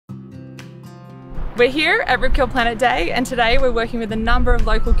We're here at Rip Curl Planet Day, and today we're working with a number of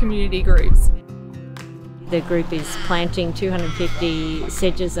local community groups. The group is planting 250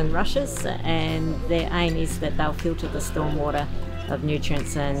 sedges and rushes, and their aim is that they'll filter the stormwater of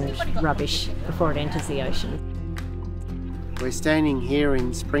nutrients and rubbish before it enters the ocean. We're standing here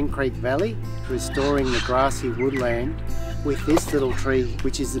in Spring Creek Valley, restoring the grassy woodland with this little tree,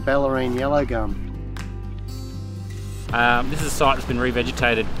 which is the Bellarine yellow gum. This is a site that's been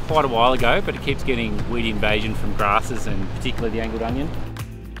revegetated quite a while ago, but it keeps getting weed invasion from grasses and particularly the angled onion.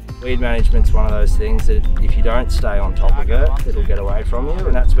 Weed management's one of those things that if you don't stay on top of it, it'll get away from you,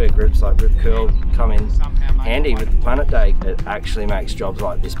 and that's where groups like Rip Curl come in handy with Planet Day. It actually makes jobs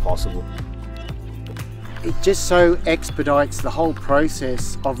like this possible. It just so expedites the whole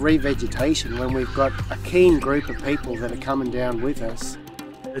process of revegetation when we've got a keen group of people that are coming down with us.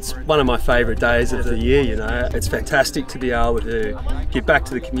 It's one of my favourite days of the year, you know. It's fantastic to be able to give back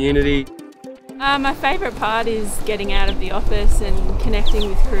to the community. My favourite part is getting out of the office and connecting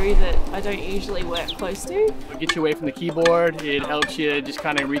with crew that I don't usually work close to. It gets you away from the keyboard, it helps you just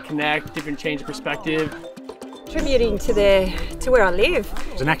kind of reconnect, different change of perspective. Contributing to where I live.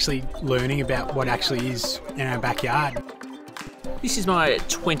 And actually learning about what actually is in our backyard. This is my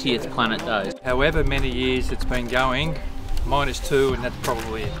 20th Planet Day. However many years it's been going, mine is 2, and that's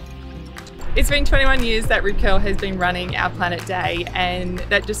probably it. It's been 21 years that Rip Curl has been running our Planet Day, and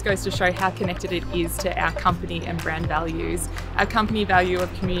that just goes to show how connected it is to our company and brand values. Our company value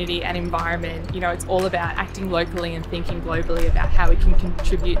of community and environment, you know, it's all about acting locally and thinking globally about how we can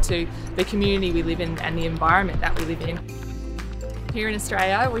contribute to the community we live in and the environment that we live in. Here in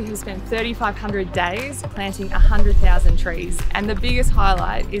Australia, we have spent 3,500 days planting 100,000 trees, and the biggest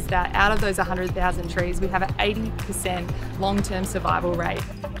highlight is that out of those 100,000 trees, we have an 80% long-term survival rate.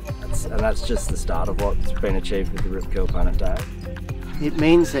 And that's just the start of what's been achieved with the Rip Curl Planet Day. It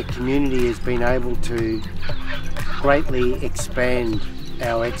means that community has been able to greatly expand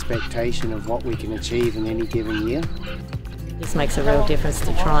our expectation of what we can achieve in any given year. This makes a real difference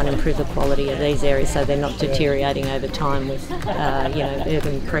to try and improve the quality of these areas so they're not deteriorating over time with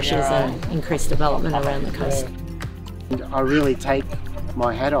urban pressures and increased development around the coast. And I really take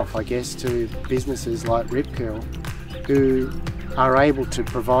my hat off, I guess, to businesses like Rip Curl who are able to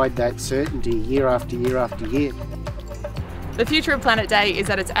provide that certainty year after year after year. The future of Planet Day is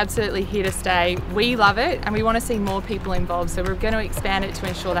that it's absolutely here to stay. We love it and we want to see more people involved, so we're going to expand it to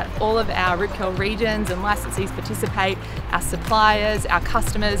ensure that all of our Rip Curl regions and licensees participate, our suppliers, our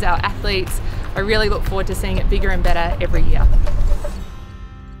customers, our athletes. I really look forward to seeing it bigger and better every year.